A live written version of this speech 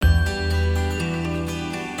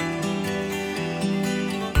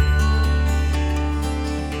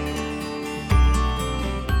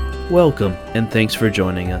Welcome, and thanks for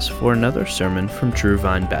joining us for another sermon from True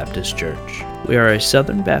Vine Baptist Church. We are a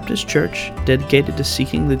Southern Baptist church dedicated to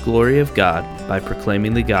seeking the glory of God by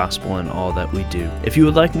proclaiming the gospel in all that we do. If you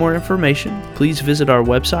would like more information, please visit our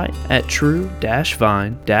website at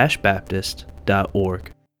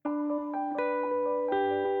true-vine-baptist.org.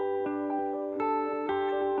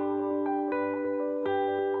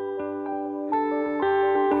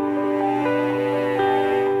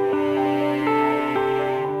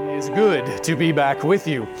 Good to be back with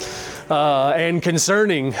you. And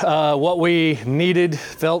concerning what we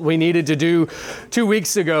felt we needed to do 2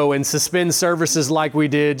 weeks ago and suspend services like we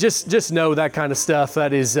did, just know that kind of stuff.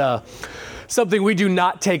 That is something we do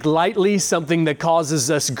not take lightly, something that causes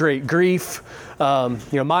us great grief.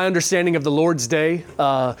 My understanding of the Lord's Day,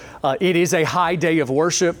 it is a high day of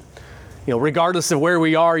worship. Regardless of where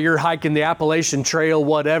we are, you're hiking the Appalachian Trail,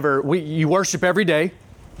 whatever, you worship every day.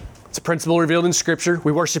 It's a principle revealed in Scripture.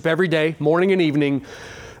 We worship every day, morning and evening.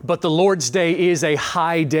 But the Lord's Day is a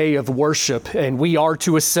high day of worship, and we are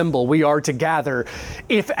to assemble. We are to gather,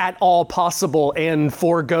 if at all possible, and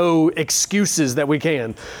forego excuses that we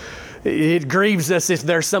can. It grieves us if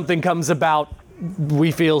there's something comes about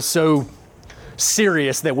we feel so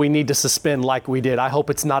serious that we need to suspend like we did. I hope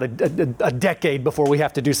it's not a decade before we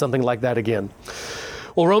have to do something like that again.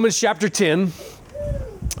 Well, Romans chapter 10,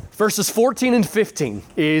 verses 14 and 15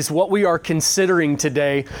 is what we are considering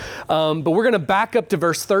today, but we're going to back up to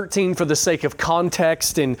verse 13 for the sake of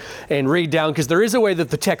context and read down, because there is a way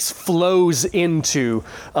that the text flows into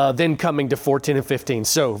then coming to 14 and 15.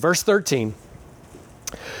 So, verse 13,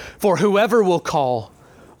 "For whoever will call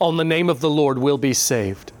on the name of the Lord will be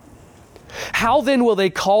saved. How then will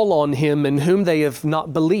they call on him in whom they have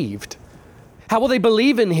not believed? How will they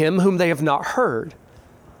believe in him whom they have not heard?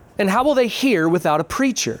 And how will they hear without a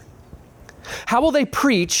preacher? How will they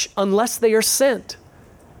preach unless they are sent?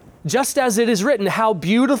 Just as it is written, how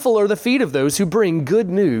beautiful are the feet of those who bring good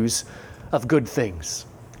news of good things."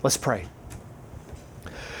 Let's pray.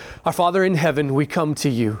 Our Father in heaven, we come to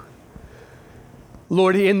you.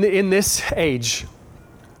 Lord, in this age,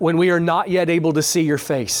 when we are not yet able to see your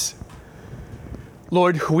face,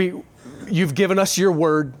 Lord, you've given us your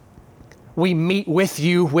word. We meet with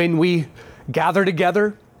you when we gather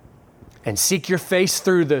together and seek your face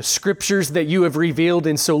through the scriptures that you have revealed.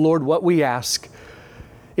 And so, Lord, what we ask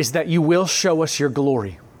is that you will show us your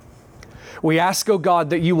glory. We ask, oh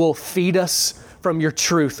God, that you will feed us from your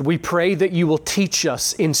truth. We pray that you will teach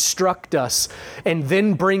us, instruct us, and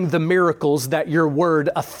then bring the miracles that your word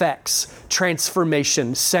affects: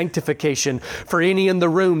 transformation, sanctification. For any in the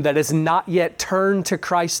room that has not yet turned to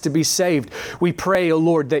Christ to be saved, we pray, O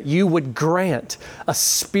Lord, that you would grant a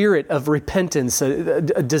spirit of repentance, a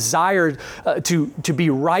desire to be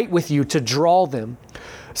right with you, to draw them.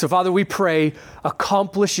 So, Father, we pray,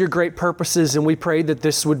 accomplish your great purposes, and we pray that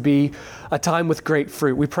this would be a time with great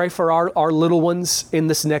fruit. We pray for our little ones in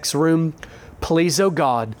this next room. Please, oh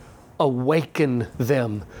God, awaken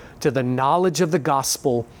them to the knowledge of the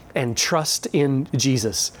gospel and trust in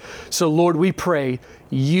Jesus. So, Lord, we pray,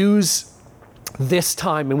 use this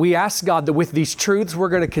time, and we ask, God, that with these truths we're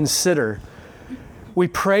going to consider, we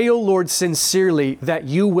pray, oh Lord, sincerely, that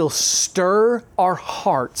you will stir our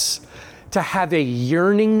hearts to have a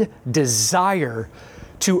yearning desire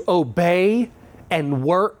to obey and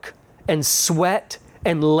work and sweat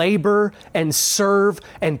and labor and serve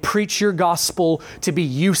and preach your gospel, to be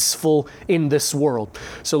useful in this world.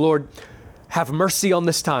 So, Lord, have mercy on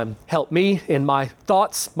this time. Help me in my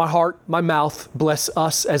thoughts, my heart, my mouth. Bless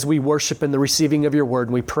us as we worship in the receiving of your word.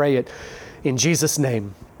 And we pray it in Jesus'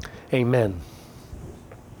 name. Amen.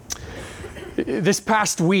 This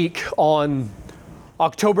past week on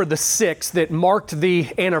October the 6th, that marked the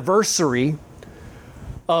anniversary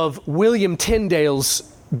of William Tyndale's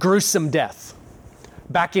gruesome death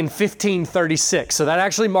back in 1536. So that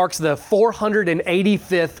actually marks the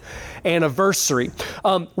 485th anniversary.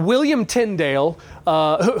 William Tyndale,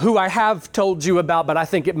 who I have told you about, but I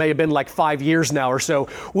think it may have been like 5 years now or so.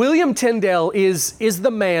 William Tyndale is the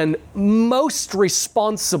man most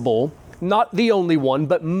responsible, not the only one,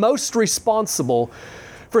 but most responsible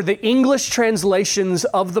for the English translations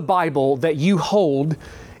of the Bible that you hold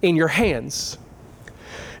in your hands.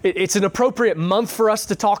 It's an appropriate month for us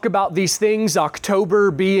to talk about these things, October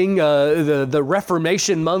being the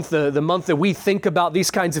Reformation month, the month that we think about these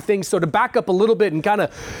kinds of things. So to back up a little bit and kind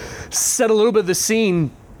of set a little bit of the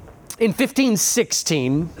scene, in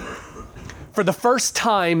 1516, for the first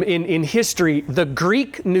time in history, the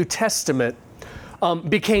Greek New Testament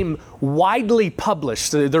became widely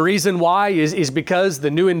published. The reason why is because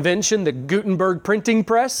the new invention, the Gutenberg printing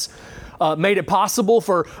press, made it possible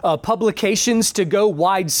for publications to go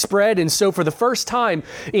widespread. And so for the first time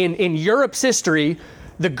in Europe's history,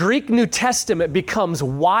 the Greek New Testament becomes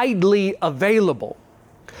widely available.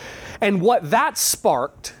 And what that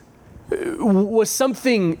sparked was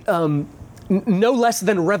something no less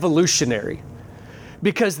than revolutionary.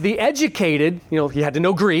 Because the educated, you had to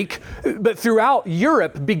know Greek, but throughout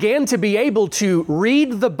Europe began to be able to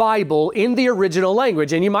read the Bible in the original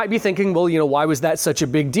language. And you might be thinking, well, why was that such a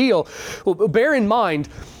big deal? Well, bear in mind,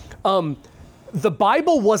 the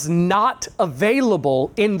Bible was not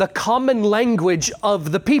available in the common language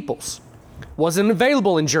of the peoples. Wasn't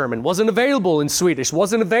available in German, wasn't available in Swedish,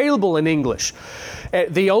 wasn't available in English.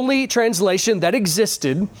 The only translation that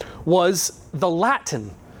existed was the Latin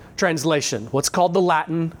translation, what's called the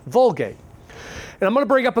Latin Vulgate. And I'm going to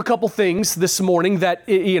bring up a couple things this morning that,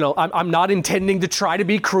 I'm not intending to try to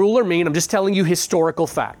be cruel or mean. I'm just telling you historical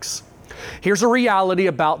facts. Here's a reality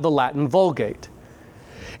about the Latin Vulgate.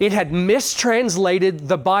 It had mistranslated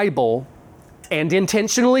the Bible, and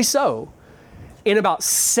intentionally so, in about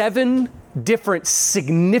 7 different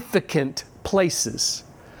significant places.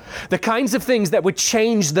 The kinds of things that would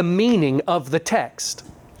change the meaning of the text.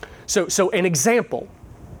 So an example.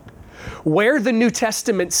 Where the New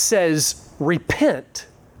Testament says, repent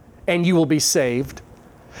and you will be saved,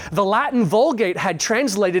 the Latin Vulgate had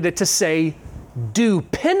translated it to say, do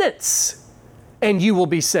penance and you will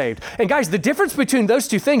be saved. And guys, the difference between those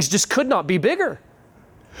two things just could not be bigger.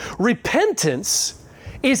 Repentance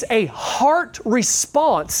is a heart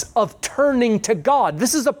response of turning to God.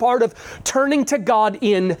 This is a part of turning to God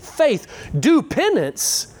in faith. Do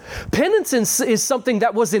penance. Penance is something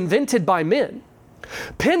that was invented by men.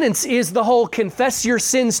 Penance is the whole confess your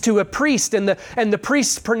sins to a priest, and the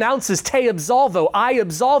priest pronounces te absolvo, I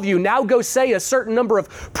absolve you. Now go say a certain number of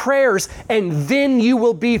prayers and then you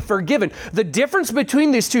will be forgiven. The difference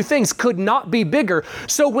between these two things could not be bigger.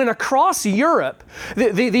 So when across Europe,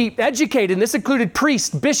 the educated, and this included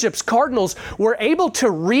priests, bishops, cardinals, were able to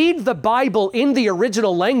read the Bible in the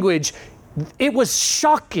original language, it was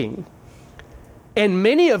shocking. And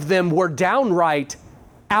many of them were downright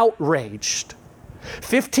outraged.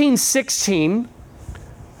 1516,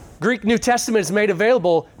 Greek New Testament is made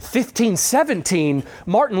available. 1517,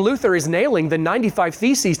 Martin Luther is nailing the 95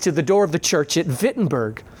 Theses to the door of the church at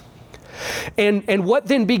Wittenberg. And what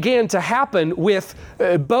then began to happen with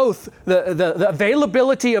both the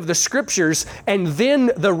availability of the Scriptures and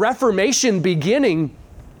then the Reformation beginning,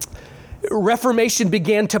 Reformation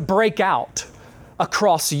began to break out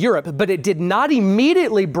across Europe, but it did not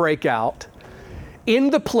immediately break out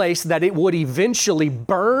in the place that it would eventually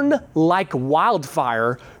burn like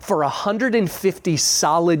wildfire for 150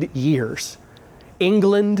 solid years.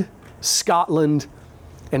 England, Scotland,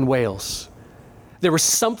 and Wales. There was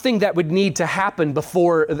something that would need to happen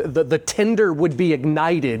before the tinder would be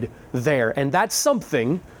ignited there. And that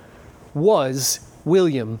something was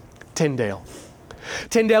William Tyndale.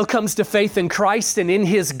 Tyndale comes to faith in Christ, and in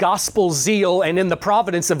his gospel zeal and in the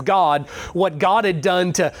providence of God, what God had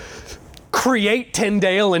done to create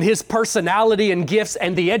Tyndale and his personality and gifts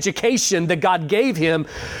and the education that God gave him,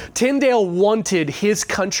 Tyndale wanted his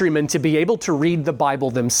countrymen to be able to read the Bible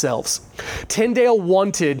themselves. Tyndale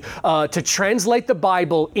wanted to translate the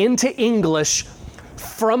Bible into English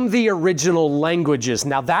from the original languages.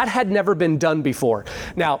 Now, that had never been done before.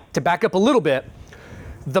 Now, to back up a little bit,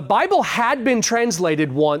 the Bible had been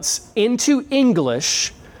translated once into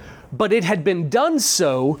English, but it had been done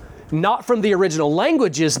so not from the original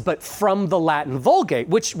languages, but from the Latin Vulgate,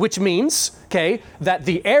 which means, that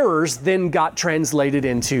the errors then got translated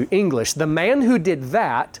into English. The man who did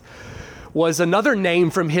that was another name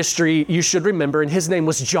from history you should remember, and his name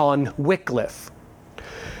was John Wycliffe.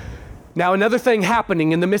 Now, another thing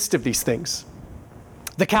happening in the midst of these things.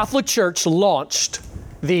 The Catholic Church launched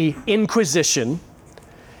the Inquisition,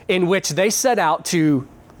 in which they set out to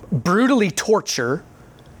brutally torture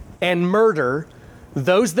and murder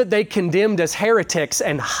those that they condemned as heretics,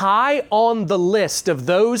 and high on the list of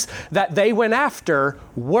those that they went after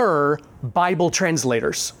were Bible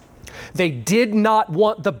translators. They did not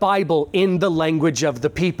want the Bible in the language of the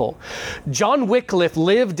people. John Wycliffe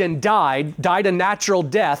lived and died a natural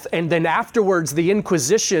death, and then afterwards the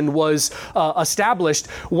Inquisition was established.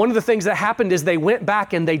 One of the things that happened is they went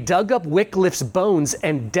back and they dug up Wycliffe's bones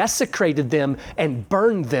and desecrated them and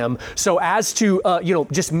burned them, so as to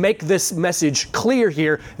just make this message clear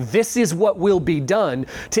here. This is what will be done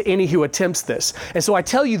to any who attempts this. And so I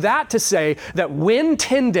tell you that to say that when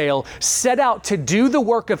Tyndale set out to do the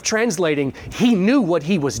work of translating, he knew what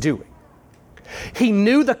he was doing. He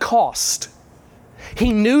knew the cost.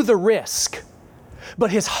 He knew the risk.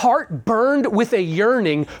 but his heart burned with a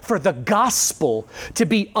yearning for the gospel to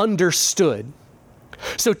be understood.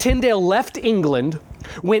 So Tyndale left England,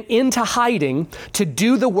 went into hiding to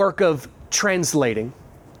do the work of translating.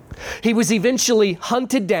 He was eventually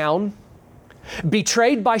hunted down,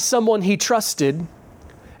 betrayed by someone he trusted,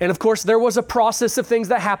 and of course there was a process of things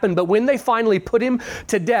that happened, but when they finally put him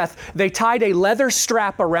to death, they tied a leather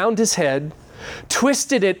strap around his head,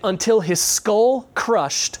 twisted it until his skull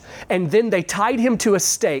crushed, and then they tied him to a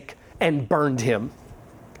stake and burned him.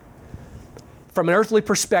 From an earthly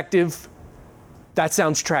perspective, that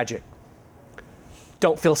sounds tragic.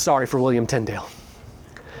 Don't feel sorry for William Tyndale.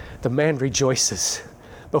 The man rejoices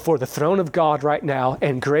before the throne of God right now,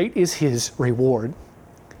 and great is his reward.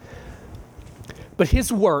 But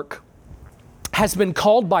his work has been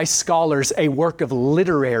called by scholars a work of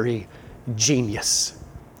literary genius.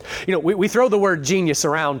 You know, we throw the word genius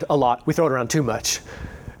around a lot. We throw it around too much.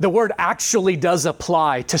 The word actually does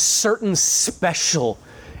apply to certain special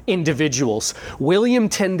individuals. William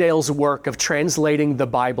Tyndale's work of translating the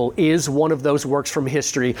Bible is one of those works from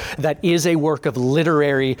history that is a work of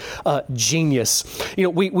literary genius. You know,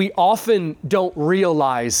 we often don't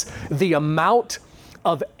realize the amount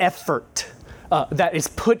of effort that is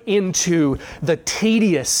put into the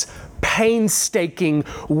tedious, painstaking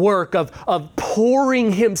work of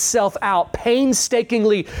pouring himself out,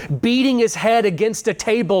 painstakingly beating his head against a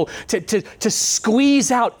table to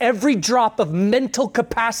squeeze out every drop of mental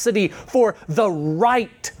capacity for the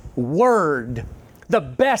right word, the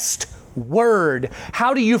best word.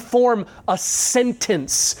 How do you form a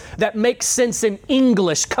sentence that makes sense in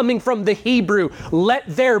English coming from the Hebrew? Let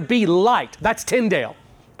there be light. That's Tyndale.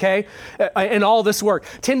 Okay, and all this work.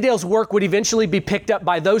 Tyndale's work would eventually be picked up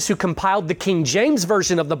by those who compiled the King James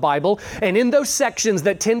Version of the Bible, and in those sections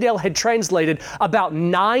that Tyndale had translated, about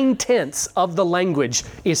 9/10 of the language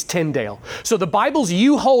is Tyndale. So the Bibles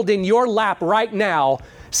you hold in your lap right now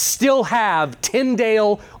still have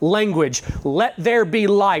Tyndale language. Let there be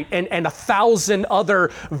light, and 1,000 other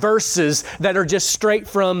verses that are just straight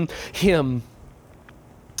from him.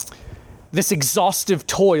 This exhaustive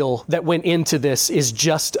toil that went into this is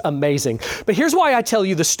just amazing. But here's why I tell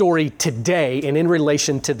you the story today and in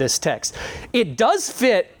relation to this text. It does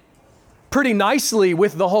fit pretty nicely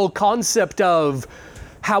with the whole concept of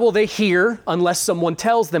how will they hear unless someone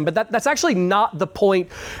tells them? But that's actually not the point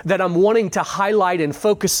that I'm wanting to highlight and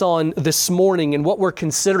focus on this morning and what we're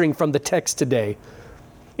considering from the text today.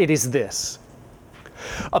 It is this: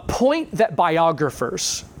 a point that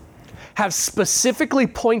biographers have specifically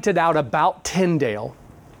pointed out about Tyndale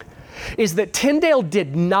is that Tyndale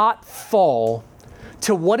did not fall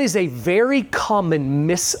to what is a very common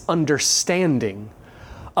misunderstanding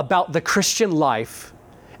about the Christian life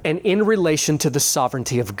and in relation to the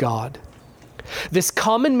sovereignty of God. This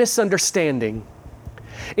common misunderstanding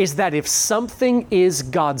is that if something is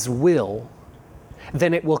God's will,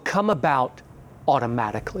 then it will come about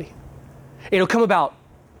automatically. It'll come about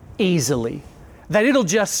easily, that it'll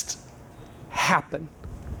just happen.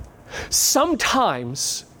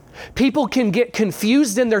 Sometimes people can get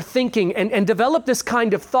confused in their thinking and develop this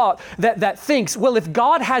kind of thought that thinks, well, if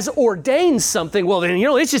God has ordained something, well, then,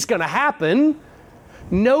 it's just going to happen.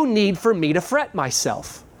 No need for me to fret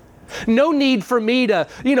myself. No need for me to,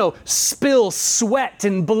 spill sweat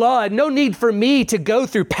and blood. No need for me to go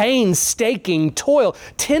through painstaking toil.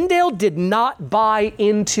 Tyndale did not buy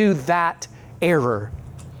into that error.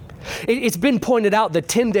 It's been pointed out that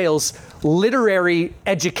Tyndale's literary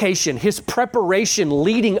education, his preparation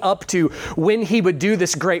leading up to when he would do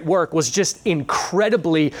this great work, was just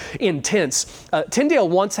incredibly intense. Tyndale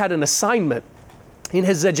once had an assignment in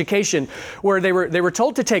his education where they were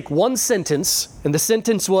told to take one sentence, and the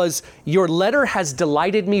sentence was, "Your letter has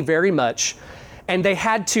delighted me very much," and they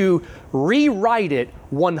had to rewrite it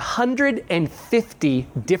 150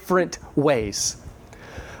 different ways.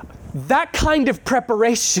 That kind of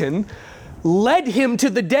preparation led him to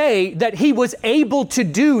the day that he was able to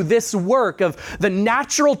do this work of the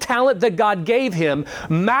natural talent that God gave him,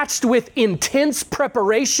 matched with intense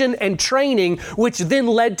preparation and training, which then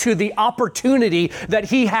led to the opportunity that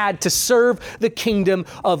he had to serve the kingdom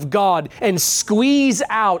of God and squeeze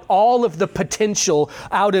out all of the potential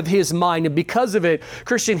out of his mind. And because of it,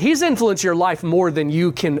 Christian, he's influenced your life more than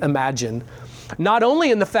you can imagine. Not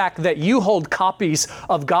only in the fact that you hold copies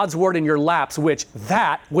of God's Word in your laps, which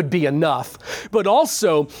that would be enough, but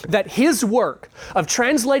also that his work of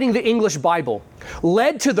translating the English Bible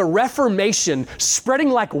led to the Reformation spreading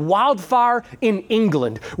like wildfire in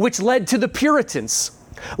England, which led to the Puritans,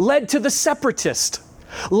 led to the Separatists,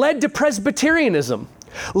 led to Presbyterianism,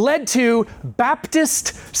 led to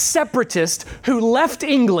Baptist separatists who left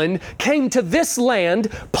England, came to this land,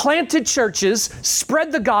 planted churches,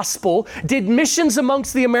 spread the gospel, did missions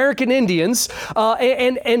amongst the American Indians,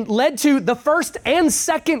 and led to the first and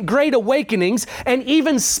second Great Awakenings, and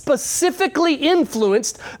even specifically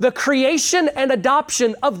influenced the creation and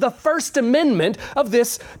adoption of the First Amendment of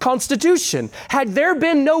this Constitution. Had there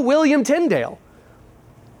been no William Tyndale,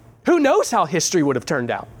 who knows how history would have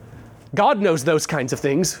turned out? God knows those kinds of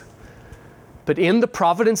things. But in the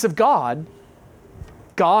providence of God,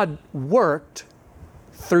 God worked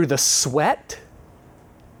through the sweat,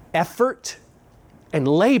 effort, and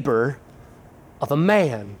labor of a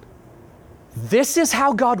man. This is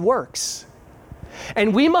how God works.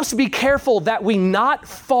 And we must be careful that we not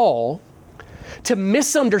fall to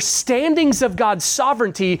misunderstandings of God's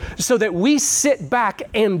sovereignty so that we sit back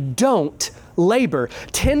and don't labor.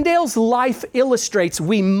 Tyndale's life illustrates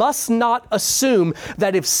we must not assume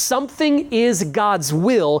that if something is God's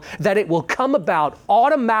will, that it will come about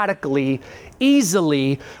automatically,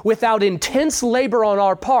 easily, without intense labor on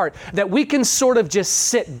our part, that we can sort of just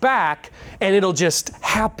sit back and it'll just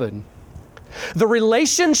happen. The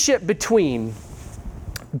relationship between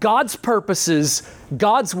God's purposes,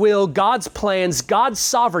 God's will, God's plans, God's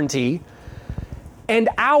sovereignty, and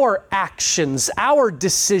our actions, our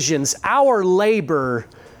decisions, our labor,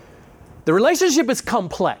 the relationship is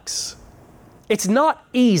complex. It's not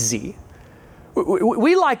easy.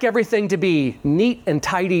 We like everything to be neat and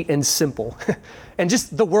tidy and simple. And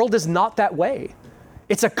just the world is not that way.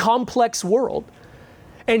 It's a complex world.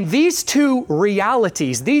 And these two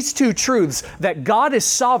realities, these two truths, that God is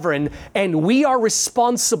sovereign and we are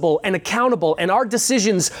responsible and accountable and our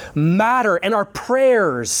decisions matter and our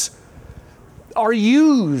prayers are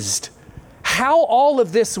used. How all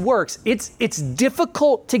of this works, it's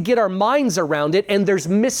difficult to get our minds around it, and there's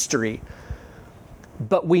mystery.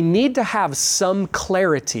 But we need to have some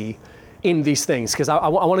clarity in these things, because I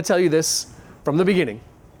want to tell you this from the beginning.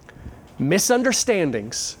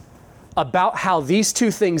 Misunderstandings about how these two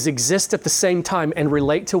things exist at the same time and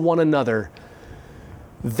relate to one another,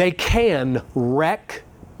 they can wreck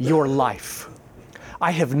your life.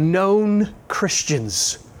 I have known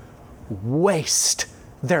Christians waste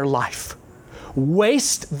their life,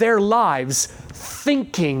 waste their lives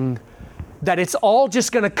thinking that it's all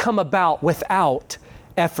just going to come about without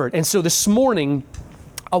effort. And so this morning,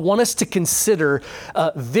 I want us to consider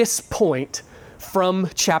this point from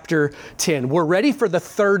chapter 10. We're ready for the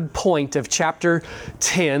third point of chapter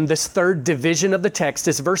 10, this third division of the text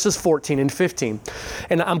is verses 14 and 15.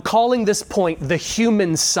 And I'm calling this point the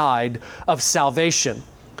human side of salvation.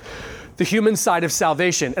 The human side of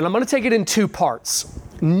salvation. And I'm going to take it in two parts.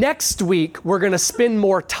 Next week, we're going to spend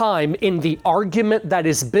more time in the argument that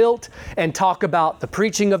is built and talk about the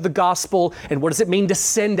preaching of the gospel and what does it mean to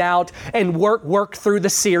send out and work through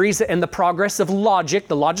the series and the progress of logic,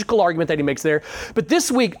 the logical argument that he makes there. But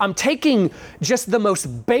this week, I'm taking just the most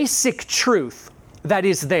basic truth that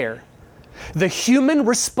is there. The human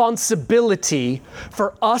responsibility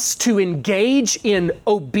for us to engage in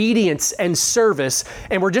obedience and service,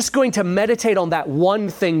 and we're just going to meditate on that one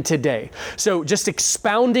thing today. So just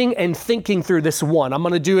expounding and thinking through this one. I'm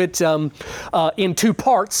going to do it in two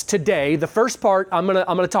parts today. The first part, I'm going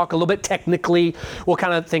to talk a little bit technically. We'll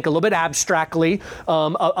kind of think a little bit abstractly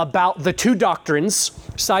about the two doctrines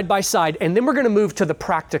side by side, and then we're going to move to the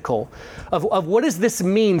practical of what does this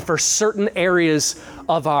mean for certain areas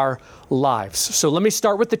of our lives. So let me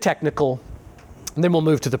start with the technical, and then we'll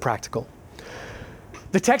move to the practical.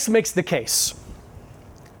 The text makes the case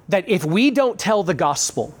that if we don't tell the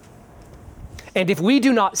gospel, and if we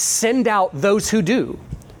do not send out those who do,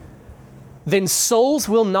 then souls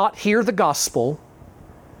will not hear the gospel,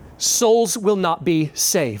 souls will not be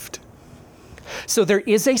saved. So there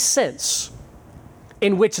is a sense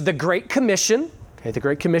in which the Great Commission, the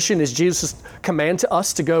Great Commission is Jesus' command to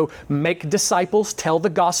us to go make disciples, tell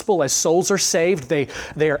the gospel. As souls are saved, they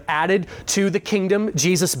are added to the kingdom.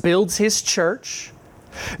 Jesus builds his church.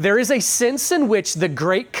 There is a sense in which the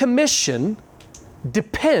Great Commission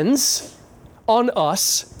depends on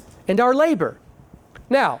us and our labor.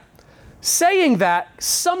 Now, saying that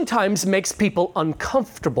sometimes makes people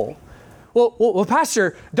uncomfortable. Well,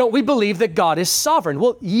 Pastor, don't we believe that God is sovereign?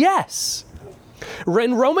 Well, yes.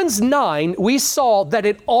 In Romans 9, we saw that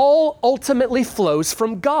it all ultimately flows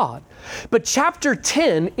from God. But chapter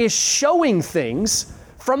 10 is showing things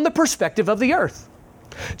from the perspective of the earth.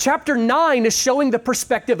 Chapter 9 is showing the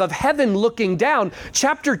perspective of heaven looking down.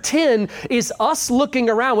 Chapter 10 is us looking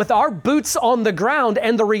around with our boots on the ground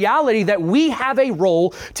and the reality that we have a role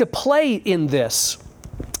to play in this.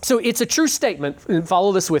 So it's a true statement, and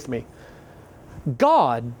follow this with me.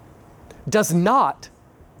 God does not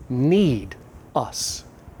need us.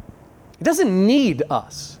 He doesn't need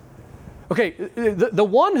us. Okay, the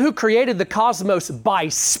one who created the cosmos by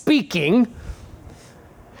speaking,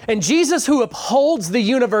 and Jesus who upholds the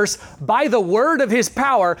universe by the word of his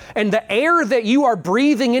power, and the air that you are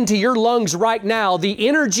breathing into your lungs right now, the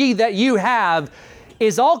energy that you have,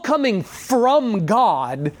 is all coming from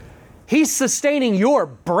God. He's sustaining your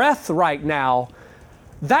breath right now.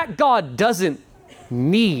 That God doesn't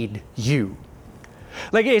need you.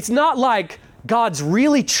 Like, it's not like God's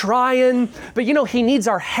really trying, but he needs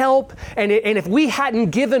our help. And if we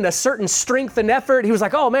hadn't given a certain strength and effort, he was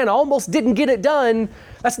like, oh man, I almost didn't get it done.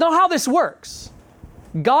 That's not how this works.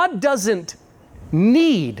 God doesn't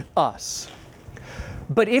need us.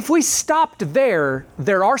 But if we stopped there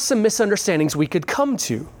are some misunderstandings we could come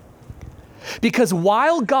to. Because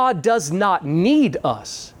while God does not need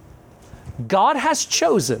us, God has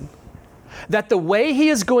chosen that the way he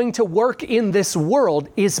is going to work in this world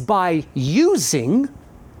is by using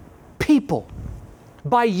people,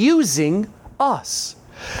 by using us.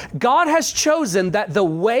 God has chosen that the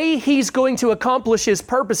way he's going to accomplish his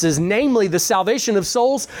purposes, namely the salvation of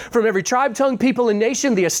souls from every tribe, tongue, people, and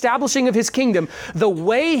nation, the establishing of his kingdom, the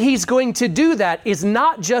way he's going to do that is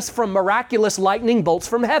not just from miraculous lightning bolts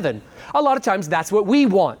from heaven. A lot of times that's what we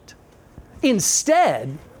want.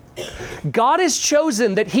 Instead, God has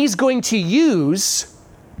chosen that he's going to use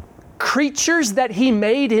creatures that he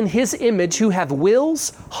made in his image who have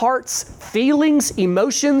wills, hearts, feelings,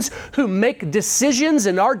 emotions, who make decisions,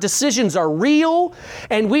 and our decisions are real,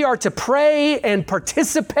 and we are to pray and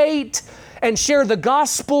participate and share the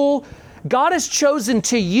gospel. God has chosen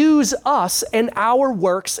to use us and our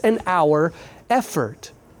works and our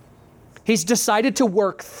effort. He's decided to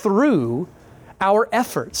work through our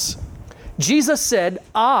efforts. Jesus said,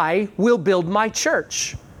 I will build my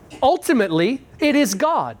church. Ultimately, it is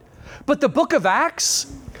God. But the book of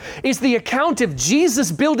Acts is the account of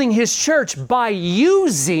Jesus building his church by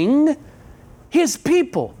using his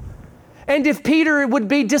people. And if Peter would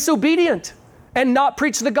be disobedient and not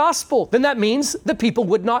preach the gospel, then that means the people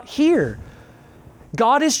would not hear.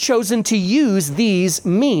 God has chosen to use these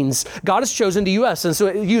means. God has chosen to use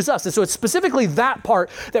us. And so it's specifically that part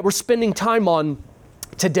that we're spending time on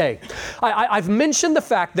today. I've mentioned the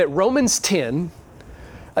fact that Romans 10,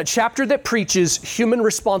 a chapter that preaches human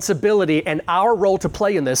responsibility and our role to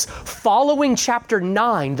play in this, following chapter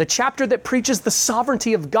 9, the chapter that preaches the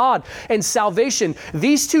sovereignty of God and salvation,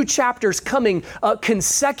 these two chapters coming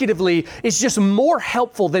consecutively is just more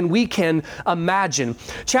helpful than we can imagine.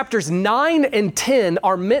 Chapters 9 and 10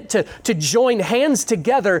 are meant to join hands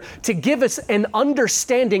together to give us an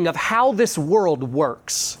understanding of how this world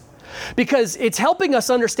works. Because it's helping us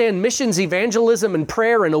understand missions, evangelism, and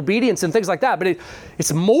prayer and obedience and things like that. But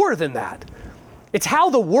it's more than that. It's how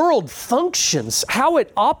the world functions, how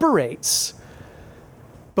it operates.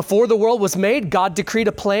 Before the world was made, God decreed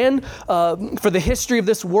a plan for the history of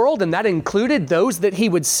this world, and that included those that he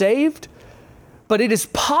would save. But it is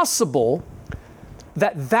possible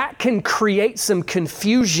that can create some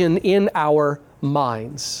confusion in our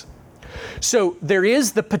minds. So there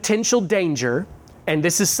is the potential danger. And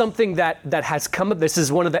this is something that has come up. This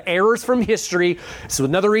is one of the errors from history. This is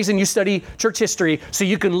another reason you study church history, so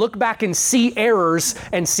you can look back and see errors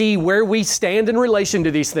and see where we stand in relation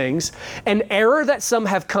to these things. An error that some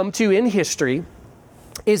have come to in history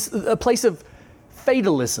is a place of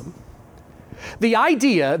fatalism. The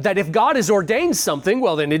idea that if God has ordained something,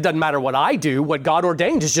 well, then it doesn't matter what I do. What God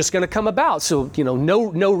ordained is just going to come about. So,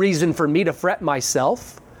 no reason for me to fret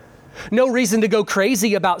myself. No reason to go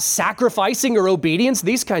crazy about sacrificing or obedience,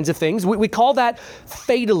 these kinds of things. We call that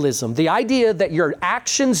fatalism, the idea that your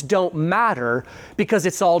actions don't matter because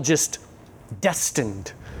it's all just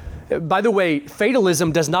destined. By the way,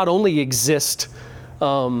 fatalism does not only exist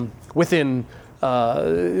within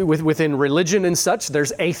religion and such.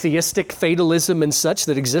 There's atheistic fatalism and such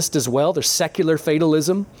that exist as well. There's secular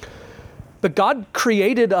fatalism. But God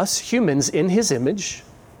created us humans in his image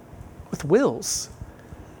with wills.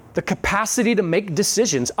 The capacity to make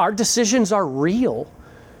decisions. Our decisions are real.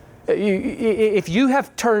 If you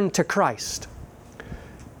have turned to Christ,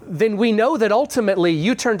 then we know that ultimately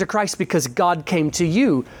you turned to Christ because God came to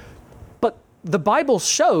you. But the Bible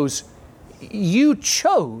shows you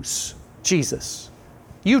chose Jesus.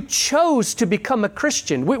 You chose to become a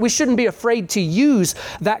Christian. We shouldn't be afraid to use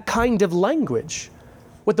that kind of language.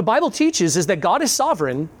 What the Bible teaches is that God is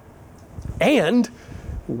sovereign and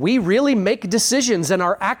we really make decisions and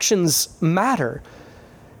our actions matter.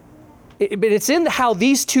 But it's in how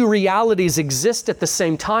these two realities exist at the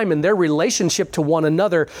same time and their relationship to one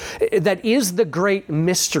another that is the great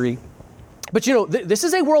mystery. But this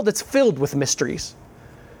is a world that's filled with mysteries.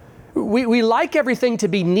 We like everything to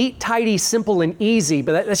be neat, tidy, simple, and easy,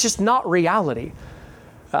 but that's just not reality.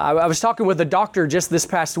 I was talking with a doctor just this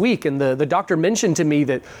past week, and the doctor mentioned to me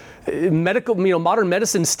that modern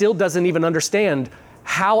medicine still doesn't even understand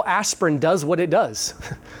how aspirin does what it does.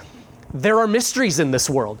 There are mysteries in this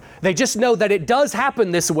world. They just know that it does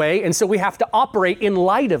happen this way, and so we have to operate in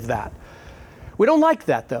light of that. We don't like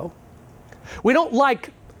that, though. We don't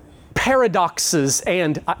like paradoxes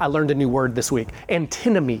and, I learned a new word this week,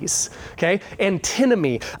 antinomies, okay?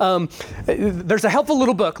 Antinomy. There's a helpful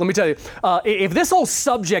little book, let me tell you. If this whole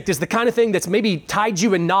subject is the kind of thing that's maybe tied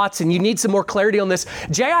you in knots and you need some more clarity on this,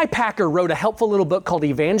 J.I. Packer wrote a helpful little book called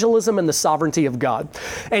Evangelism and the Sovereignty of God.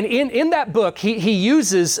 And in that book, he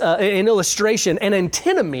uses an illustration. An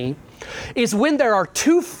antinomy is when there are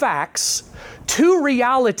two facts, two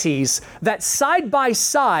realities that side by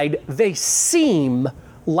side, they seem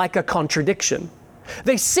like a contradiction.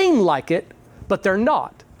 They seem like it, but they're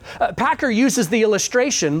not. Packer uses the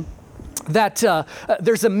illustration that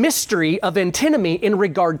there's a mystery of antinomy in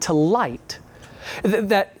regard to light.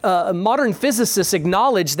 That modern physicists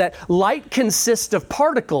acknowledge that light consists of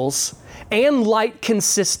particles and light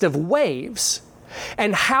consists of waves.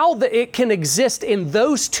 And how it can exist in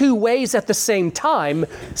those two ways at the same time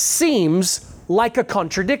seems like a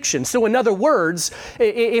contradiction. So in other words,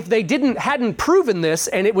 if they hadn't proven this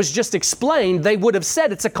and it was just explained, they would have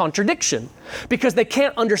said it's a contradiction because they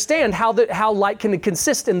can't understand how light can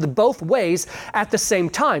consist in both ways at the same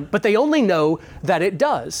time, but they only know that it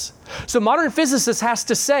does. So modern physicists has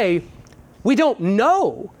to say, we don't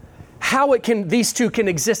know how these two can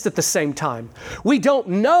exist at the same time. We don't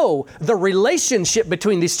know the relationship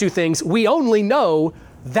between these two things. We only know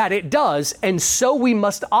that it does, and so we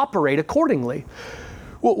must operate accordingly.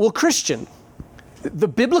 Well, Christian, the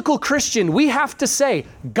biblical Christian, we have to say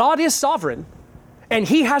God is sovereign and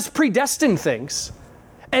He has predestined things.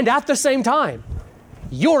 And at the same time,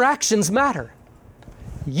 your actions matter.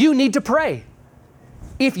 You need to pray.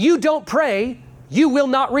 If you don't pray, you will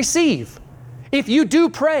not receive. If you do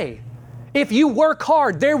pray, if you work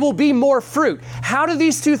hard, there will be more fruit. How do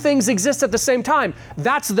these two things exist at the same time?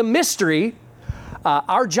 That's the mystery.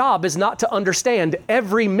 Our job is not to understand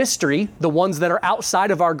every mystery, the ones that are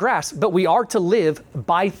outside of our grasp, but we are to live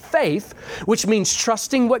by faith, which means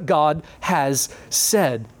trusting what God has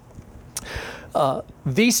said.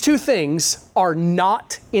 These two things are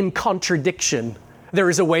not in contradiction.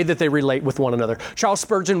 There is a way that they relate with one another. Charles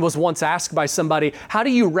Spurgeon was once asked by somebody, how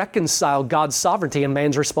do you reconcile God's sovereignty and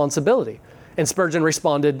man's responsibility? And Spurgeon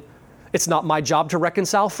responded, it's not my job to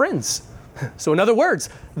reconcile friends. So in other words,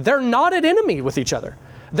 they're not at enemy with each other.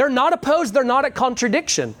 They're not opposed, they're not at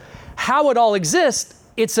contradiction. How it all exists,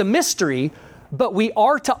 it's a mystery, but we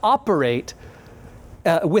are to operate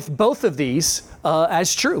with both of these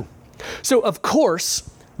as true. So of course,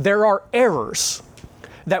 there are errors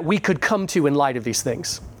that we could come to in light of these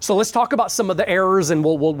things. So let's talk about some of the errors, and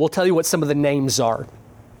we'll tell you what some of the names are.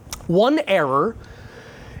 One error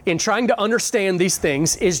in trying to understand these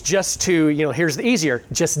things is just to, here's the easier,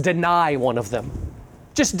 just deny one of them.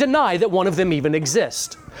 Just deny that one of them even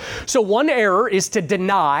exists. So one error is to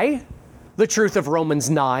deny the truth of Romans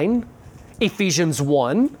 9, Ephesians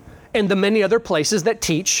 1, and the many other places that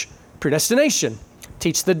teach predestination,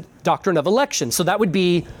 teach the doctrine of election. So that would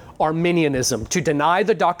be Arminianism. To deny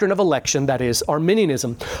the doctrine of election, that is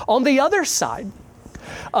Arminianism. On the other side,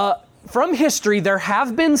 from history, there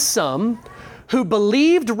have been some who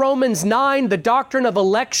believed Romans 9, the doctrine of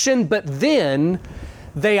election, but then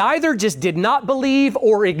they either just did not believe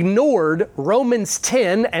or ignored Romans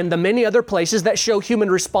 10 and the many other places that show human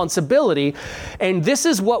responsibility. And this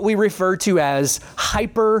is what we refer to as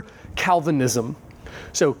hyper-Calvinism.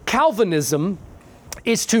 So Calvinism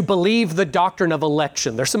is to believe the doctrine of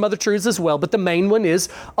election. There's some other truths as well, but the main one is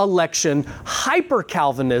election.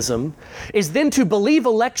 Hyper-Calvinism is then to believe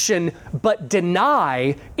election, but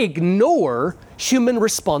ignore human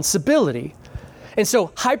responsibility. And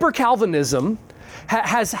so hyper-Calvinism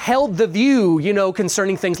has held the view,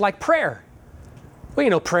 concerning things like prayer.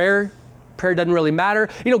 Well, prayer doesn't really matter.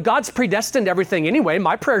 God's predestined everything anyway.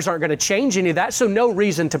 My prayers aren't going to change any of that, so no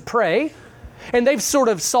reason to pray. And they've sort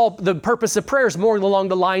of solved the purpose of prayers more along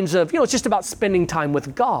the lines of, it's just about spending time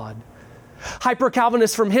with God.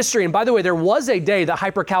 Hyper-Calvinists from history, and by the way, there was a day that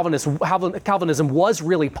Calvinism was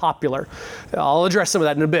really popular. I'll address some of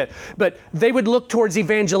that in a bit. But they would look towards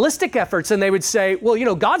evangelistic efforts and they would say,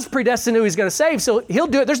 well, God's predestined who He's going to save, so He'll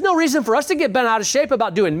do it. There's no reason for us to get bent out of shape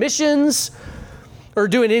about doing missions or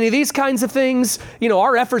doing any of these kinds of things.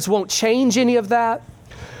 Our efforts won't change any of that.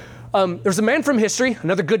 There's a man from history,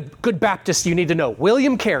 another good Baptist you need to know,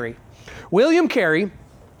 William Carey. William Carey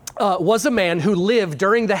was a man who lived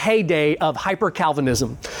during the heyday of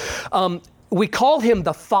hyper-Calvinism. We call him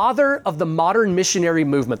the father of the modern missionary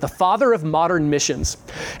movement, the father of modern missions.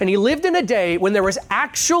 And he lived in a day when there was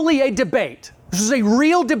actually a debate. This was a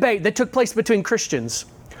real debate that took place between Christians.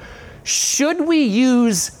 Should we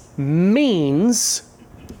use means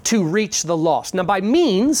to reach the lost? Now, by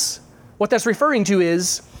means, what that's referring to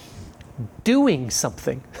is doing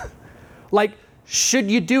something. Like,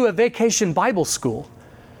 should you do a vacation Bible school?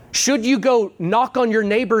 Should you go knock on your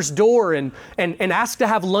neighbor's door and ask to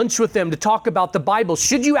have lunch with them to talk about the Bible?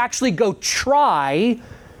 Should you actually go try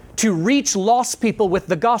to reach lost people with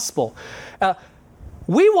the gospel?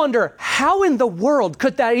 We wonder, how in the world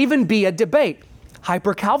could that even be a debate?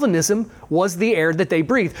 Hyper-Calvinism was the air that they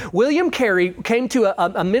breathed. William Carey came to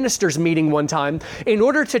a minister's meeting one time in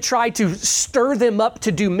order to try to stir them up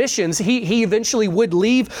to do missions. He eventually would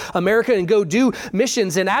leave America and go do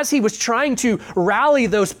missions. And as he was trying to rally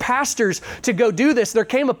those pastors to go do this, there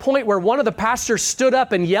came a point where one of the pastors stood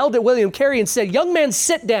up and yelled at William Carey and said, "Young man,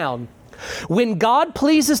 sit down. When God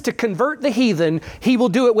pleases to convert the heathen, he will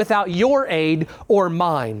do it without your aid or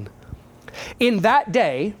mine." In that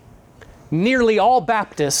day, nearly all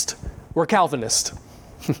Baptists were Calvinists.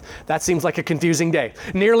 That seems like a confusing day.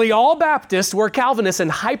 Nearly all Baptists were Calvinists, and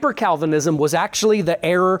hyper-Calvinism was actually the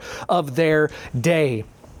error of their day.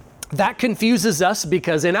 That confuses us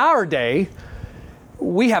because in our day,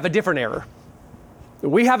 we have a different error.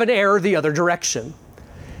 We have an error the other direction.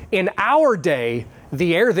 In our day,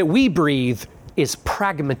 the air that we breathe is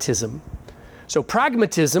pragmatism. So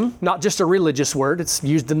pragmatism, not just a religious word, it's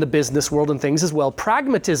used in the business world and things as well.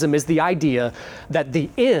 Pragmatism is the idea that the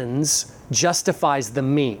ends justifies the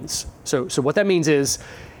means. So what that means is,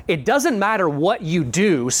 it doesn't matter what you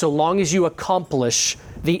do so long as you accomplish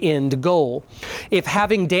the end goal. If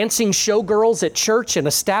having dancing showgirls at church and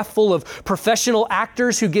a staff full of professional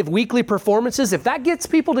actors who give weekly performances, if that gets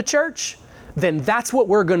people to church, then that's what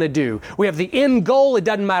we're going to do. We have the end goal. It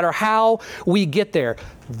doesn't matter how we get there.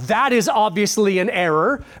 That is obviously an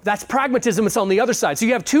error. That's pragmatism. It's on the other side. So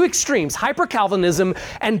you have two extremes, hyper-Calvinism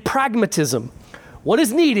and pragmatism. What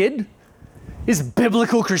is needed is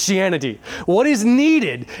biblical Christianity. What is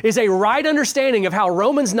needed is a right understanding of how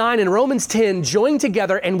Romans 9 and Romans 10 join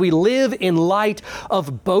together, and we live in light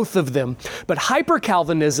of both of them. But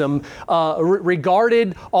hyper-Calvinism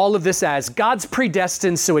regarded all of this as God's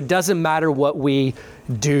predestined, so it doesn't matter what we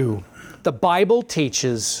do. The Bible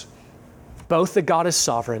teaches both that God is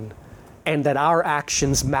sovereign and that our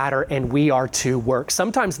actions matter and we are to work.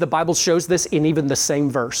 Sometimes the Bible shows this in even the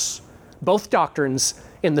same verse. Both doctrines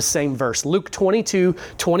in the same verse. Luke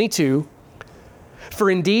 22:22.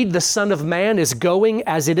 For indeed the Son of Man is going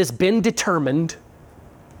as it has been determined,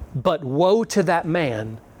 but woe to that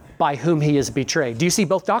man by whom he is betrayed. Do you see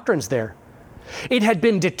both doctrines there? It had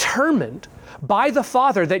been determined by the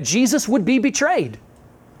Father that Jesus would be betrayed.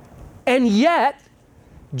 And yet,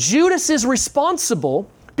 Judas is responsible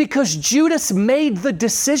because Judas made the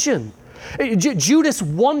decision. Judas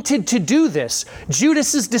wanted to do this.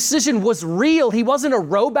 Judas's decision was real. He wasn't a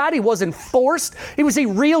robot. He wasn't forced. It was a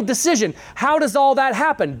real decision. How does all that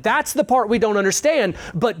happen? That's the part we don't understand,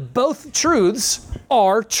 but both truths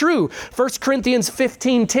are true. 1 Corinthians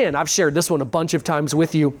 15:10. I've shared this one a bunch of times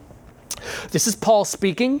with you. This is Paul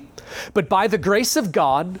speaking. But by the grace of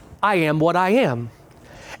God, I am what I am.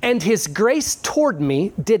 And his grace toward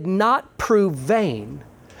me did not prove vain.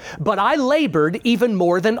 But I labored even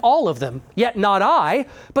more than all of them. Yet not I,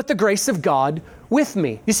 but the grace of God with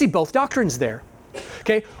me. You see both doctrines there.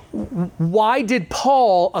 Okay, why did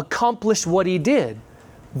Paul accomplish what he did?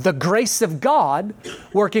 The grace of God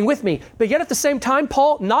working with me. But yet at the same time,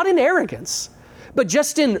 Paul, not in arrogance, but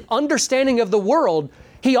just in understanding of the world,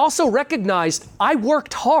 he also recognized, I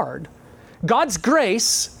worked hard. God's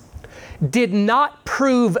grace did not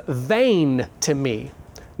prove vain to me.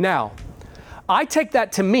 Now, I take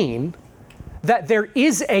that to mean that there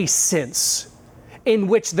is a sense in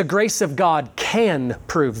which the grace of God can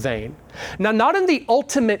prove vain. Now, not in the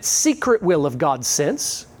ultimate secret will of God's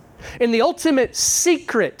sense. In the ultimate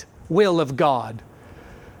secret will of God,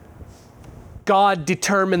 God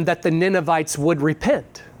determined that the Ninevites would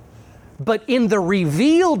repent. But in the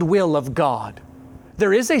revealed will of God,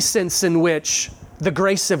 there is a sense in which the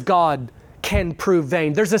grace of God can prove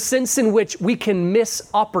vain. There's a sense in which we can miss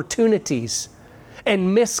opportunities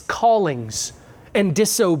and miss callings and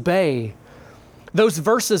disobey. Those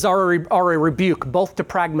verses are a rebuke both to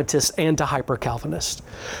pragmatists and to hyper-Calvinists.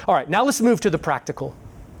 All right, now let's move to the practical.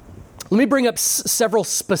 Let me bring up several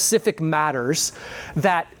specific matters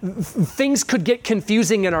that things could get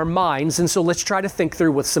confusing in our minds, and so let's try to think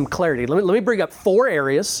through with some clarity. Let me bring up 4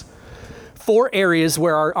 areas 4 areas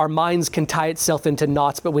where our minds can tie itself into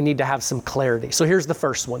knots, but we need to have some clarity. So here's the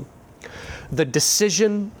first one: the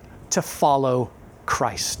decision to follow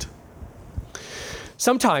Christ.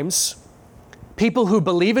 Sometimes people who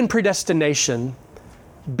believe in predestination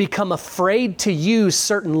become afraid to use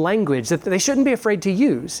certain language that they shouldn't be afraid to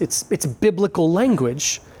use. It's biblical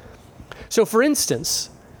language. So for instance,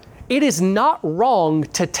 it is not wrong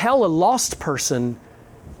to tell a lost person,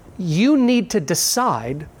 you need to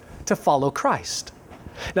decide to follow Christ.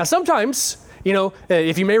 Now sometimes,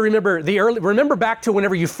 if you may remember back to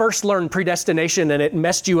whenever you first learned predestination and it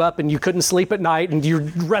messed you up and you couldn't sleep at night and you're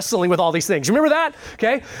wrestling with all these things. You remember that?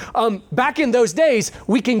 Okay. Back in those days,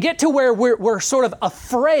 we can get to where we're sort of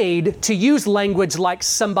afraid to use language like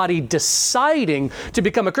somebody deciding to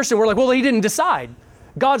become a Christian. We're like, well, he didn't decide.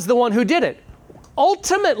 God's the one who did it.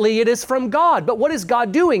 Ultimately, it is from God. But what is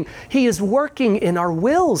God doing? He is working in our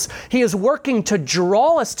wills. He is working to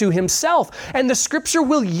draw us to Himself. And the Scripture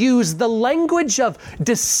will use the language of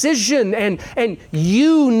decision and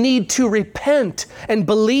you need to repent and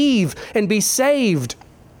believe and be saved.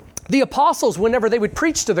 The apostles, whenever they would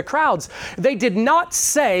preach to the crowds, they did not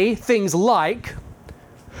say things like,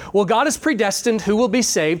 well, God has predestined who will be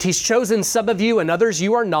saved. He's chosen some of you and others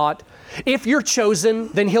you are not. If you're chosen,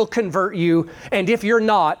 then He'll convert you. And if you're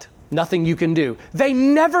not, nothing you can do. They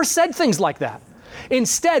never said things like that.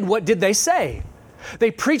 Instead, what did they say?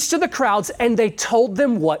 They preached to the crowds and they told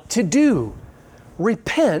them what to do.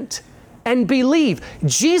 Repent and believe.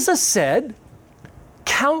 Jesus said,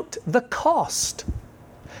 count the cost.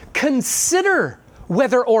 Consider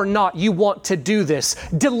whether or not you want to do this.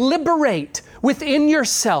 Deliberate within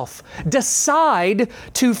yourself. Decide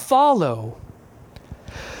to follow.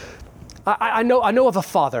 I know of a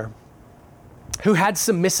father who had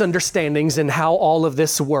some misunderstandings in how all of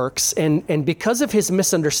this works. And because of his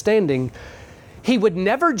misunderstanding, he would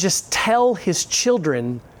never just tell his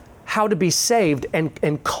children how to be saved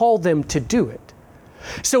and call them to do it.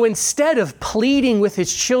 So instead of pleading with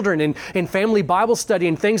his children in family Bible study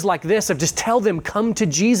and things like this, of just tell them, come to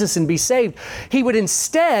Jesus and be saved, he would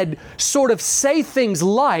instead sort of say things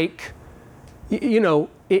like,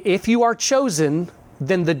 if you are chosen,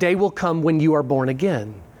 then the day will come when you are born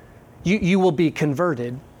again. You will be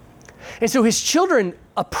converted. And so his children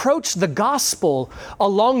approached the gospel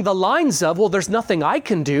along the lines of, well, there's nothing I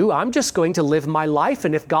can do. I'm just going to live my life.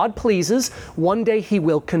 And if God pleases, one day He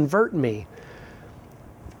will convert me.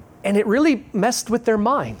 And it really messed with their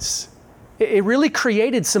minds. It really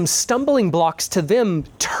created some stumbling blocks to them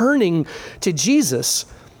turning to Jesus.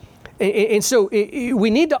 And so we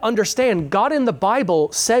need to understand, God in the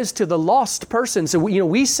Bible says to the lost person, so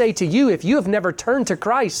we say to you, if you have never turned to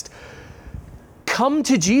Christ, come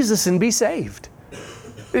to Jesus and be saved.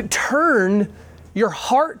 Turn your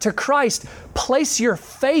heart to Christ, place your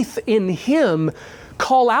faith in Him,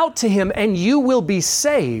 call out to Him, and you will be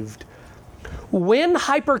saved. When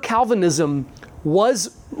hyper-Calvinism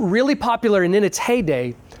was really popular and in its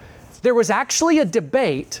heyday, there was actually a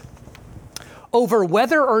debate over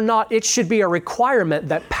whether or not it should be a requirement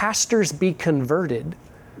that pastors be converted.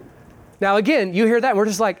 Now again, you hear that and we're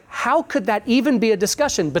just like, how could that even be a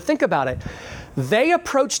discussion? But think about it. They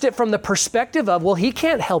approached it from the perspective of, well, he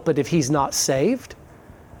can't help it if he's not saved.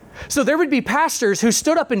 So there would be pastors who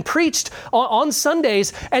stood up and preached on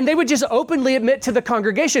Sundays, and they would just openly admit to the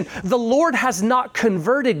congregation, the Lord has not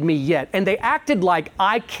converted me yet. And they acted like,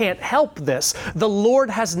 I can't help this. The Lord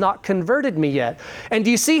has not converted me yet. And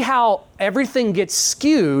do you see how everything gets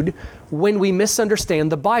skewed when we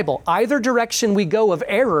misunderstand the Bible? Either direction we go of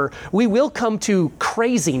error, we will come to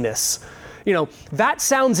craziness. That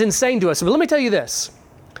sounds insane to us. But let me tell you this.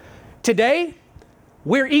 Today,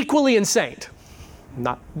 we're equally insane.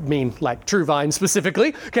 Not mean like True Vine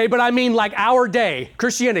specifically, okay, but I mean like our day,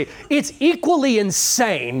 Christianity. It's equally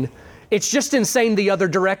insane. It's just insane the other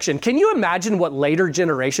direction. Can you imagine what later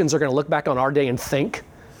generations are going to look back on our day and think?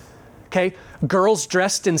 Okay, girls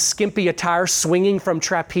dressed in skimpy attire swinging from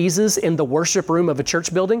trapezes in the worship room of a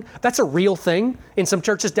church building. That's a real thing in some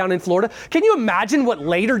churches down in Florida. Can you imagine what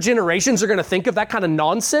later generations are going to think of that kind of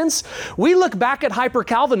nonsense? We look back at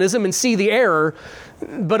hyper-Calvinism and see the error,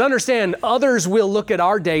 but understand others will look at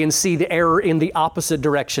our day and see the error in the opposite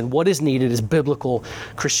direction. What is needed is biblical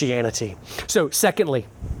Christianity. So second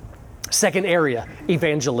area,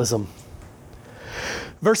 evangelism.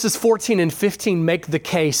 Verses 14 and 15 make the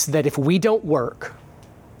case that if we don't work,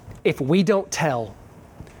 if we don't tell,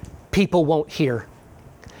 people won't hear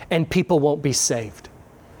and people won't be saved.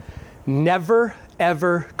 Never,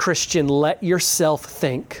 ever, Christian, let yourself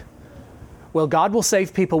think, well, God will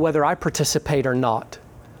save people whether I participate or not.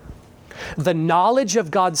 The knowledge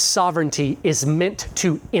of God's sovereignty is meant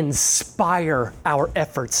to inspire our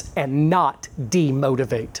efforts and not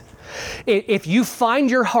demotivate. If you find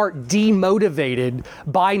your heart demotivated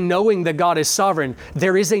by knowing that God is sovereign,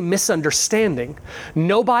 there is a misunderstanding.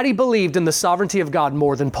 Nobody believed in the sovereignty of God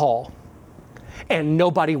more than Paul, and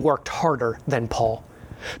nobody worked harder than Paul.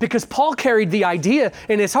 Because Paul carried the idea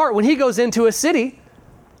in his heart when he goes into a city,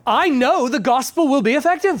 I know the gospel will be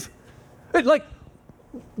effective. Like,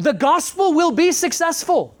 the gospel will be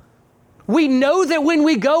successful. We know that when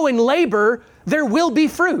we go and labor, there will be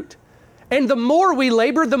fruit. And the more we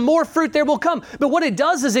labor, the more fruit there will come. But what it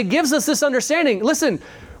does is it gives us this understanding. Listen,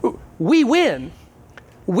 we win.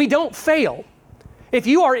 We don't fail. If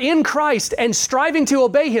you are in Christ and striving to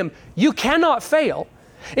obey Him, you cannot fail.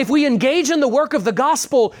 If we engage in the work of the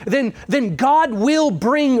gospel, then God will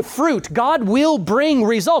bring fruit. God will bring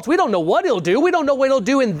results. We don't know what He'll do. We don't know what He'll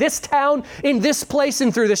do in this town, in this place,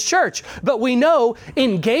 and through this church. But we know,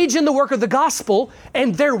 engage in the work of the gospel,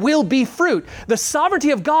 and there will be fruit. The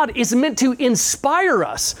sovereignty of God is meant to inspire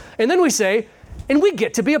us. And then we say, and we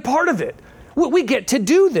get to be a part of it. We get to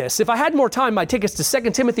do this. If I had more time, I'd take us to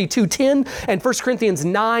 2 Timothy 2:10 and 1 Corinthians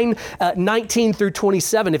 9:19 through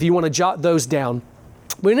 27, if you want to jot those down.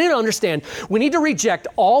 We need to understand, we need to reject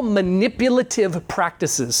all manipulative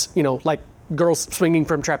practices, like girls swinging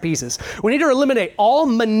from trapezes. We need to eliminate all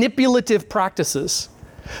manipulative practices.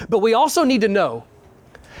 But we also need to know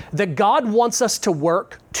that God wants us to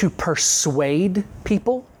work to persuade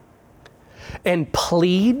people and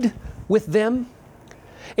plead with them.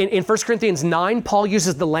 In 1 Corinthians 9, Paul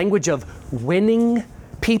uses the language of winning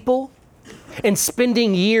people and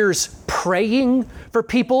spending years praying for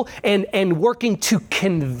people and working to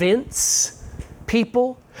convince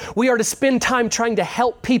people. We are to spend time trying to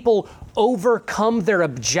help people overcome their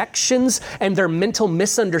objections and their mental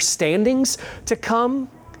misunderstandings to come.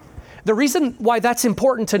 The reason why that's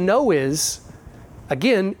important to know is,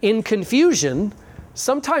 again, in confusion,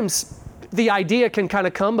 sometimes the idea can kind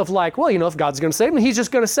of come of like, well, if God's going to save them, He's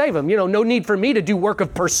just going to save them. No need for me to do work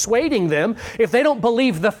of persuading them. If they don't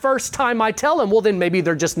believe the first time I tell them, well, then maybe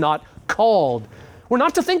they're just not called. We're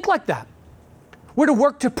not to think like that. We're to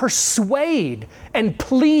work to persuade and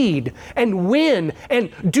plead and win and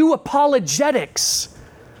do apologetics.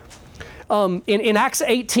 In Acts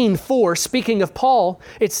 18:4, speaking of Paul,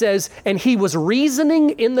 it says, and he was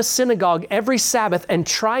reasoning in the synagogue every Sabbath and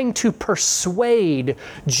trying to persuade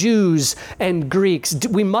Jews and Greeks.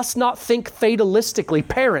 We must not think fatalistically.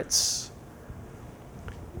 Parents,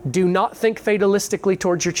 do not think fatalistically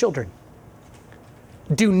towards your children.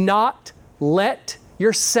 Do not let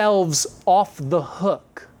yourselves off the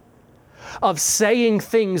hook of saying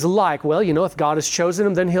things like, well, if God has chosen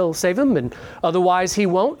him, then He'll save him, and otherwise He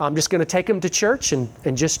won't. I'm just going to take him to church and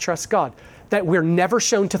just trust God. That we're never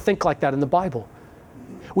shown to think like that in the Bible.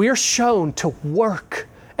 We are shown to work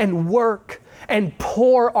and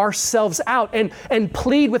pour ourselves out and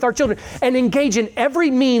plead with our children and engage in every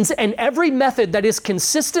means and every method that is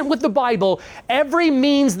consistent with the Bible, every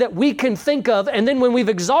means that we can think of, and then when we've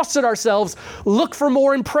exhausted ourselves, look for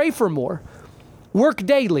more and pray for more. Work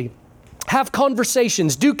daily. Have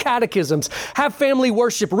conversations, do catechisms, have family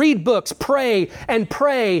worship, read books, pray and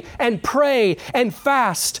pray and pray and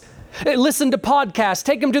fast. Listen to podcasts,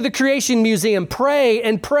 take them to the Creation Museum, pray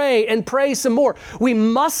and pray and pray some more. We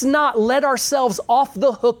must not let ourselves off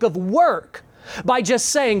the hook of work by just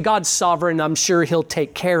saying, God's sovereign, I'm sure He'll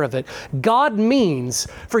take care of it. God means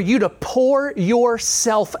for you to pour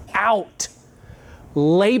yourself out,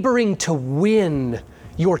 laboring to win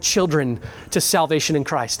your children to salvation in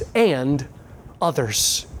Christ and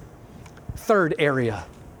others. Third area,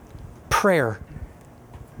 prayer.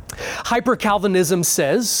 Hyper-Calvinism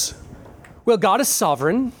says, well, God is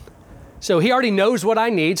sovereign, so He already knows what I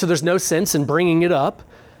need, so there's no sense in bringing it up.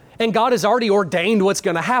 And God has already ordained what's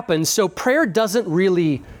going to happen, so prayer doesn't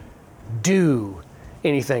really do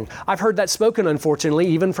anything. I've heard that spoken, unfortunately,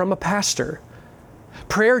 even from a pastor.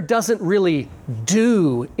 Prayer doesn't really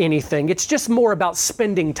do anything. It's just more about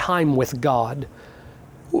spending time with God.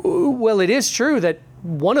 Well, it is true that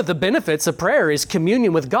one of the benefits of prayer is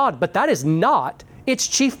communion with God, but that is not its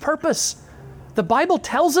chief purpose. The Bible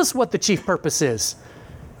tells us what the chief purpose is.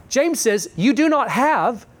 James says, you do not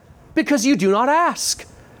have because you do not ask.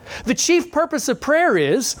 The chief purpose of prayer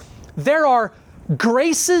is there are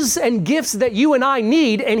graces and gifts that you and I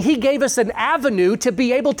need, and He gave us an avenue to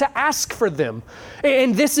be able to ask for them.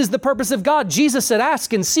 And this is the purpose of God. Jesus said,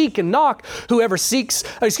 ask and seek and knock. Whoever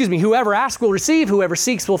asks will receive. Whoever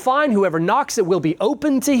seeks will find. Whoever knocks, it will be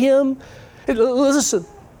open to him. Listen,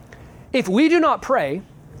 if we do not pray,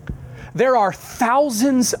 there are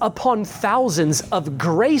thousands upon thousands of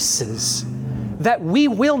graces that we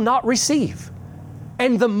will not receive.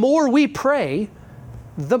 And the more we pray,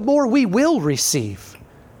 the more we will receive.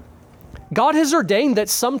 God has ordained that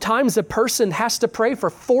sometimes a person has to pray for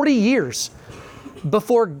 40 years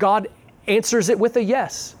before God answers it with a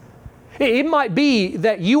yes. It might be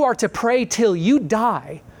that you are to pray till you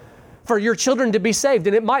die for your children to be saved.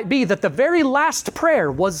 And it might be that the very last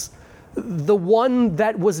prayer was the one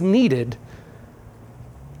that was needed.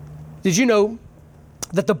 Did you know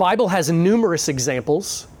that the Bible has numerous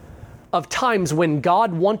examples of times when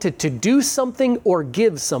God wanted to do something or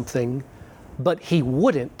give something, but He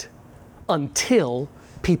wouldn't until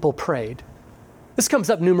people prayed? This comes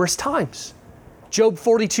up numerous times. Job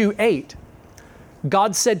 42:8.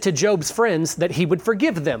 God said to Job's friends that He would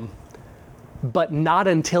forgive them, but not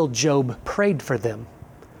until Job prayed for them.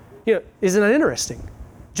 You know, isn't that interesting?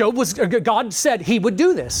 God said He would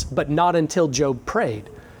do this, but not until Job prayed.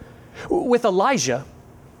 With Elijah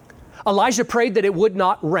prayed that it would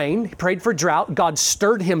not rain. He prayed for drought. God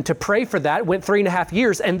stirred him to pray for that. It went 3.5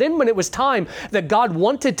 years. And then when it was time that God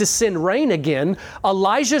wanted to send rain again,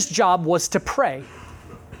 Elijah's job was to pray.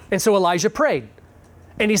 And so Elijah prayed.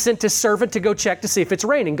 And he sent his servant to go check to see if it's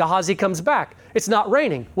raining. Gehazi comes back. It's not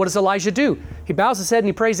raining. What does Elijah do? He bows his head and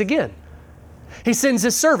he prays again. He sends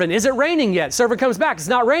his servant. Is it raining yet? Servant comes back. It's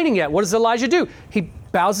not raining yet. What does Elijah do? He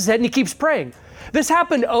bows his head and he keeps praying. This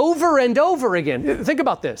happened over and over again. Think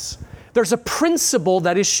about this. There's a principle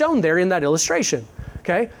that is shown there in that illustration,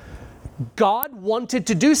 okay? God wanted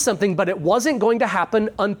to do something, but it wasn't going to happen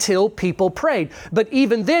until people prayed. But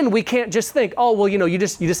even then, we can't just think, oh, well, you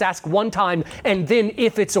just ask one time, and then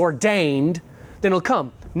if it's ordained, then it'll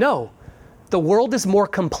come. No, the world is more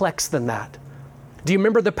complex than that. Do you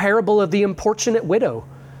remember the parable of the importunate widow?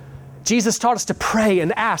 Jesus taught us to pray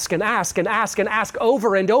and ask and ask and ask and ask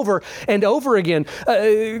over and over and over again.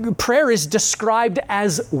 Prayer is described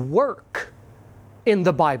as work in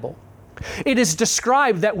the Bible. It is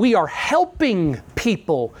described that we are helping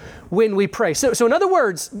people when we pray. So in other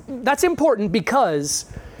words, that's important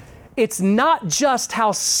because it's not just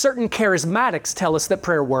how certain charismatics tell us that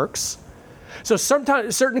prayer works. So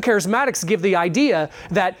sometimes certain charismatics give the idea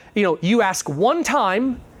that, you ask one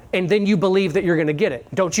time and then you believe that you're going to get it.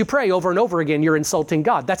 Don't you pray over and over again, you're insulting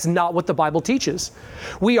God. That's not what the Bible teaches.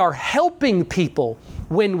 We are helping people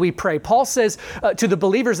when we pray. Paul says to the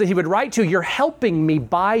believers that he would write to, you're helping me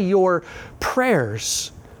by your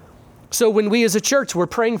prayers. So when we as a church were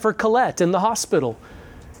praying for Colette in the hospital,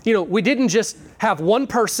 we didn't just have one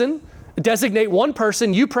person, designate one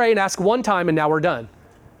person, you pray and ask one time and now we're done.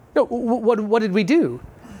 No, what did we do?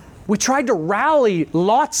 We tried to rally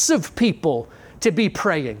lots of people to be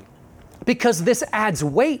praying because this adds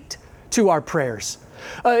weight to our prayers.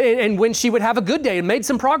 And when she would have a good day and made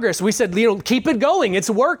some progress, we said, keep it going, it's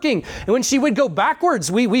working. And when she would go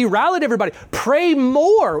backwards, we rallied everybody, pray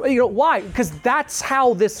more. Why? Because that's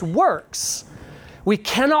how this works. We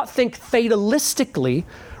cannot think fatalistically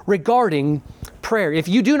regarding prayer. If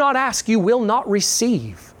you do not ask, you will not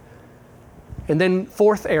receive. And then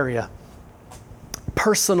fourth area,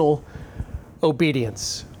 personal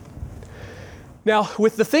obedience. Now,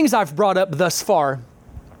 with the things I've brought up thus far,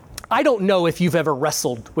 I don't know if you've ever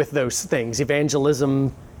wrestled with those things,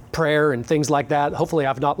 evangelism, prayer, and things like that. Hopefully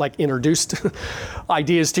I've not introduced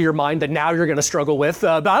ideas to your mind that now you're going to struggle with.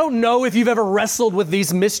 But I don't know if you've ever wrestled with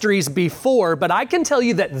these mysteries before, but I can tell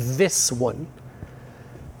you that this one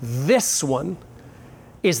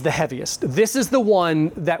is the heaviest. This is the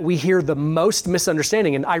one that we hear the most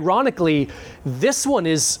misunderstanding. And ironically, this one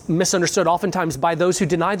is misunderstood oftentimes by those who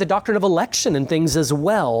deny the doctrine of election and things as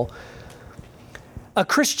well. A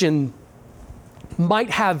Christian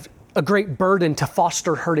might have a great burden to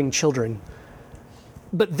foster hurting children,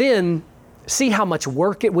 but then see how much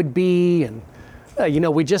work it would be. And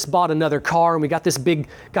we just bought another car and we got this big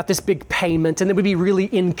payment, and it would be really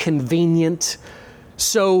inconvenient.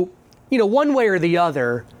 So, one way or the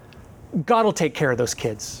other, God will take care of those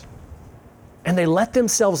kids. And they let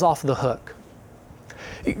themselves off the hook.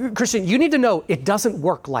 Christian, you need to know it doesn't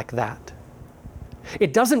work like that.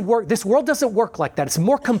 It doesn't work. This world doesn't work like that. It's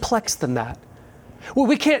more complex than that. Well,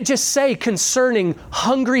 we can't just say concerning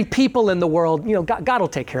hungry people in the world, God will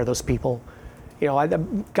take care of those people.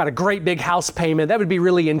 I've got a great big house payment. That would be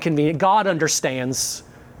really inconvenient. God understands.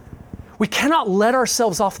 We cannot let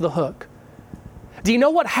ourselves off the hook. Do you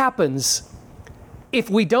know what happens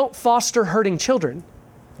if we don't foster hurting children?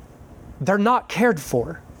 They're not cared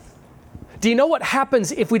for. Do you know what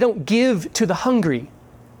happens if we don't give to the hungry?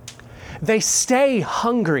 They stay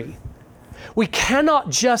hungry. We cannot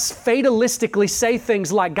just fatalistically say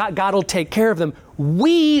things like God will take care of them.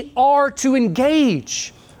 We are to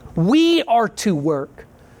engage. We are to work.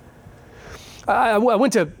 I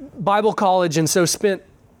went to Bible college and so spent,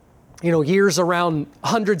 years around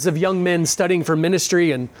hundreds of young men studying for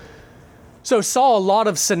ministry, and so saw a lot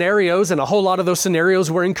of scenarios, and a whole lot of those scenarios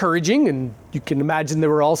were encouraging, and you can imagine there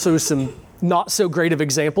were also some not so great of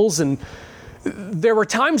examples, and there were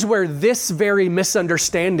times where this very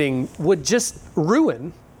misunderstanding would just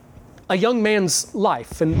ruin a young man's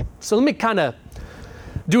life. And so let me kind of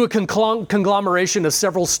do a conglomeration of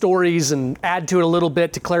several stories and add to it a little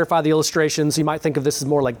bit to clarify the illustrations. You might think of this as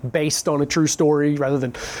more like based on a true story rather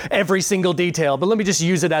than every single detail, but let me just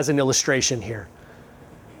use it as an illustration here.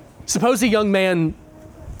 Suppose a young man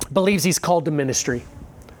believes he's called to ministry.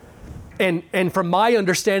 And from my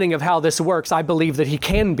understanding of how this works, I believe that he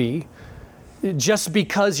can be. Just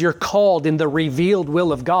because you're called in the revealed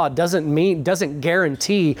will of God doesn't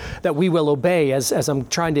guarantee that we will obey, as I'm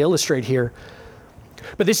trying to illustrate here.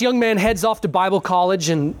 But this young man heads off to Bible college,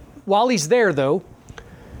 and while he's there, though,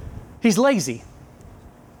 he's lazy.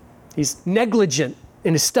 He's negligent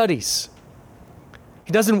in his studies.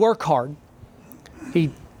 He doesn't work hard.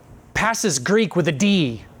 He passes Greek with a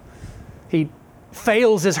D. He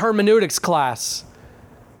fails his hermeneutics class.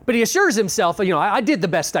 But he assures himself, I did the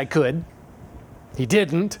best I could. He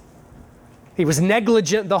didn't. He was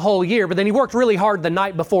negligent the whole year, but then he worked really hard the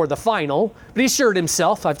night before the final. But he assured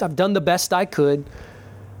himself, I've done the best I could.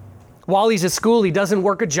 While he's at school, he doesn't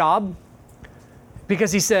work a job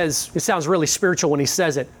because he says, it sounds really spiritual when he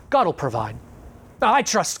says it, God will provide. I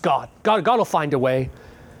trust God. God will find a way.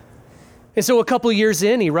 And so a couple of years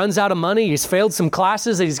in, he runs out of money. He's failed some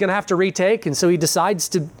classes that he's going to have to retake, and so he decides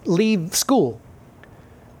to leave school.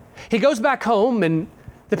 He goes back home, and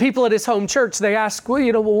the people at his home church, they ask,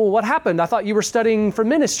 what happened? I thought you were studying for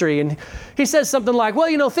ministry. And he says something like,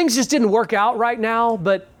 things just didn't work out right now,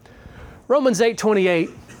 but Romans 8:28,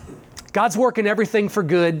 God's working everything for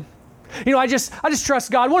good. I just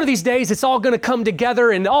trust God. One of these days, it's all going to come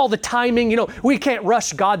together, and all the timing, we can't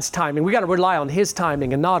rush God's timing. We got to rely on His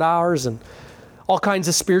timing and not ours, and all kinds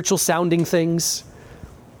of spiritual sounding things.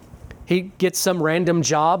 He gets some random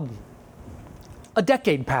job. A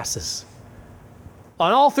decade passes.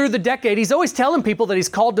 And all through the decade, he's always telling people that he's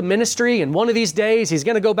called to ministry, and one of these days he's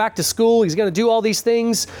going to go back to school, he's going to do all these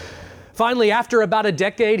things. Finally, after about a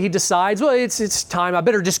decade, he decides, it's time, I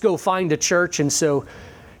better just go find a church. And so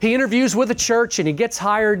he interviews with a church and he gets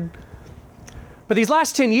hired. But these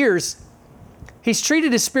last 10 years, he's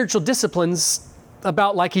treated his spiritual disciplines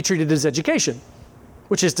about like he treated his education,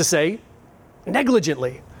 which is to say,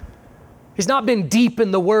 negligently. He's not been deep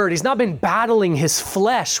in the Word. He's not been battling his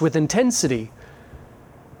flesh with intensity.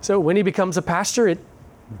 So when he becomes a pastor, it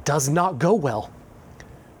does not go well.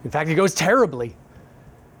 In fact, it goes terribly.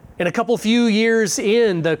 And a few years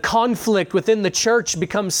in, the conflict within the church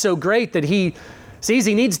becomes so great that he sees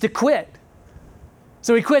he needs to quit.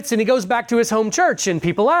 So he quits and he goes back to his home church, and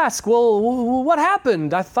people ask, well, what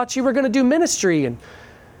happened? I thought you were going to do ministry. And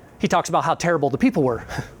he talks about how terrible the people were.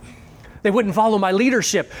 They wouldn't follow my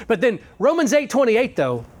leadership. But then Romans 8:28,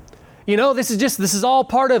 though, this is all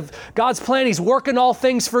part of God's plan. He's working all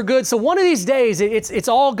things for good. So one of these days, it's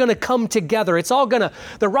all going to come together.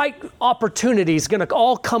 The right opportunity is going to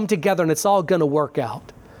all come together, and it's all going to work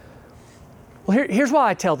out. Well, here's why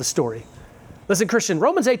I tell the story. Listen, Christian,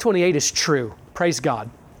 Romans 8:28 is true. Praise God.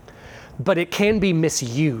 But it can be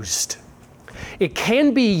misused. It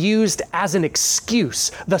can be used as an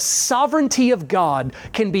excuse. The sovereignty of God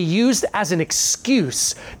can be used as an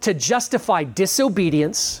excuse to justify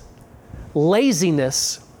disobedience,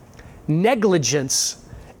 laziness, negligence,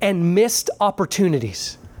 and missed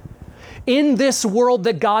opportunities. In this world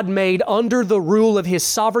that God made under the rule of His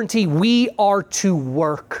sovereignty, we are to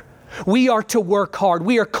work. We are to work hard.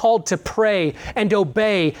 We are called to pray and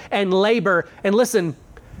obey and labor. And listen,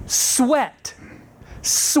 sweat.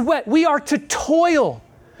 We are to toil.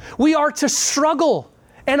 We are to struggle.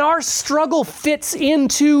 And our struggle fits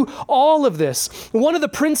into all of this. One of the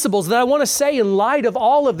principles that I want to say in light of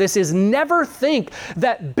all of this is never think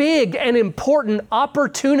that big and important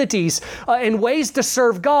opportunities and ways to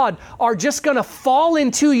serve God are just going to fall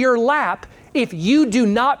into your lap if you do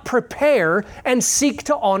not prepare and seek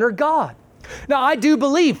to honor God. Now, I do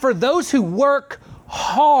believe for those who work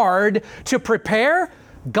hard to prepare,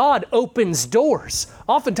 God opens doors.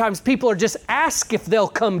 Oftentimes people are just asked if they'll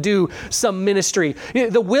come do some ministry.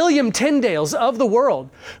 The William Tyndales of the world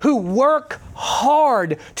who work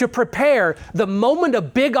hard to prepare, the moment a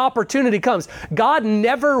big opportunity comes, God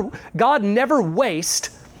never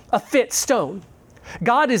wastes a fit stone.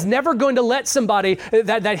 God is never going to let somebody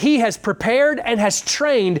that He has prepared and has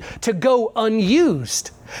trained to go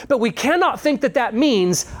unused. But we cannot think that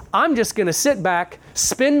means I'm just going to sit back,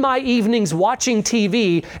 spend my evenings watching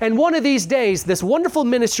TV, and one of these days this wonderful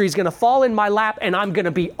ministry is going to fall in my lap and I'm going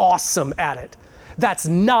to be awesome at it. That's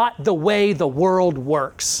not the way the world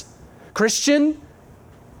works. Christian,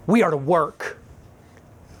 we are to work.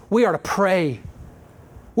 We are to pray.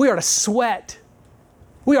 We are to sweat.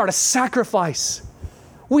 We are to sacrifice.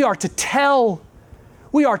 We are to tell.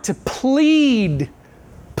 We are to plead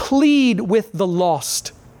with the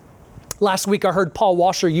lost. Last week I heard Paul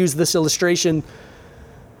Washer use this illustration.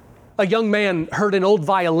 A young man heard an old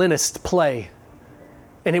violinist play,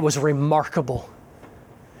 and it was remarkable.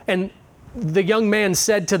 And the young man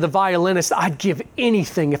said to the violinist, "I'd give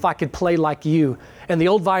anything if I could play like you." And the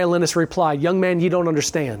old violinist replied, "Young man, you don't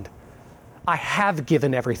understand. I have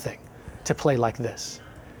given everything to play like this."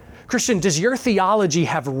 Christian, does your theology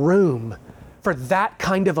have room for that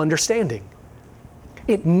kind of understanding?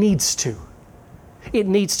 It needs to. It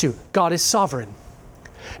needs to. God is sovereign.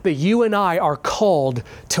 But you and I are called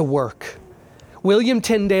to work. William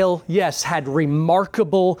Tyndale, yes, had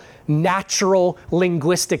remarkable natural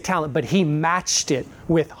linguistic talent, but he matched it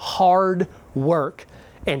with hard work,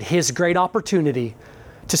 and his great opportunity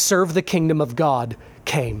to serve the kingdom of God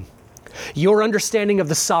came. Your understanding of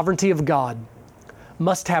the sovereignty of God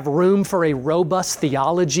must have room for a robust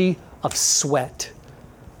theology of sweat.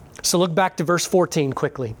 So look back to verse 14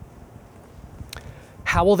 quickly.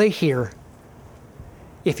 How will they hear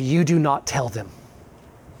if you do not tell them?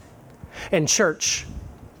 And church,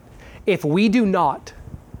 if we do not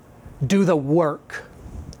do the work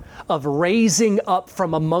of raising up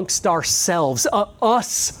from amongst ourselves,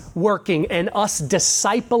 us working and us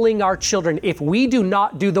discipling our children, if we do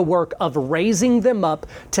not do the work of raising them up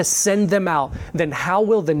to send them out, then how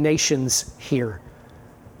will the nations hear?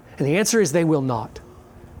 And the answer is they will not.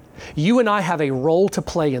 You and I have a role to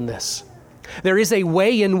play in this. There is a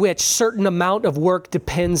way in which certain amount of work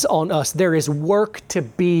depends on us. There is work to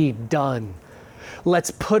be done.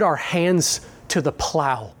 Let's put our hands to the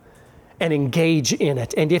plow and engage in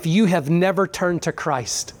it. And if you have never turned to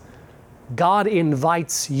Christ, God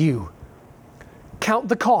invites you. Count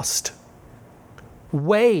the cost.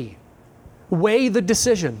 Weigh the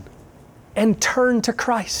decision and turn to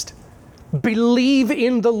Christ. Believe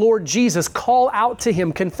in the Lord Jesus. Call out to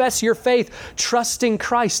Him. Confess your faith. Trust in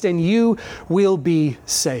Christ, and you will be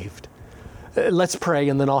saved. Let's pray,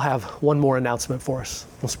 and then I'll have one more announcement for us.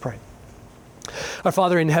 Let's pray. Our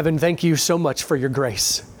Father in heaven, thank you so much for your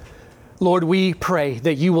grace. Lord, we pray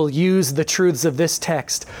that you will use the truths of this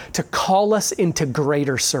text to call us into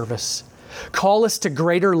greater service. Call us to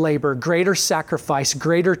greater labor, greater sacrifice,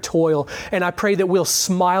 greater toil. And I pray that we'll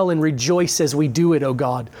smile and rejoice as we do it, oh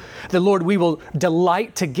God. That, Lord, we will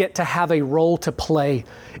delight to get to have a role to play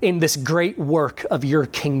in this great work of your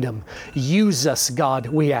kingdom. Use us, God,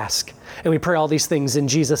 we ask. And we pray all these things in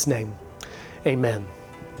Jesus' name. Amen.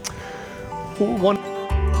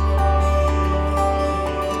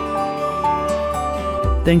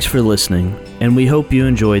 Thanks for listening, and we hope you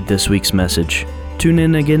enjoyed this week's message. Tune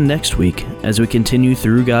in again next week as we continue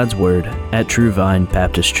through God's Word at True Vine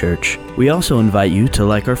Baptist Church. We also invite you to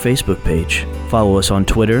like our Facebook page, follow us on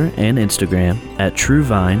Twitter and Instagram at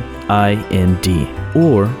TrueVineIND,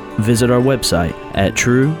 or visit our website at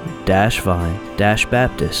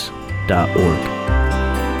true-vine-baptist.org.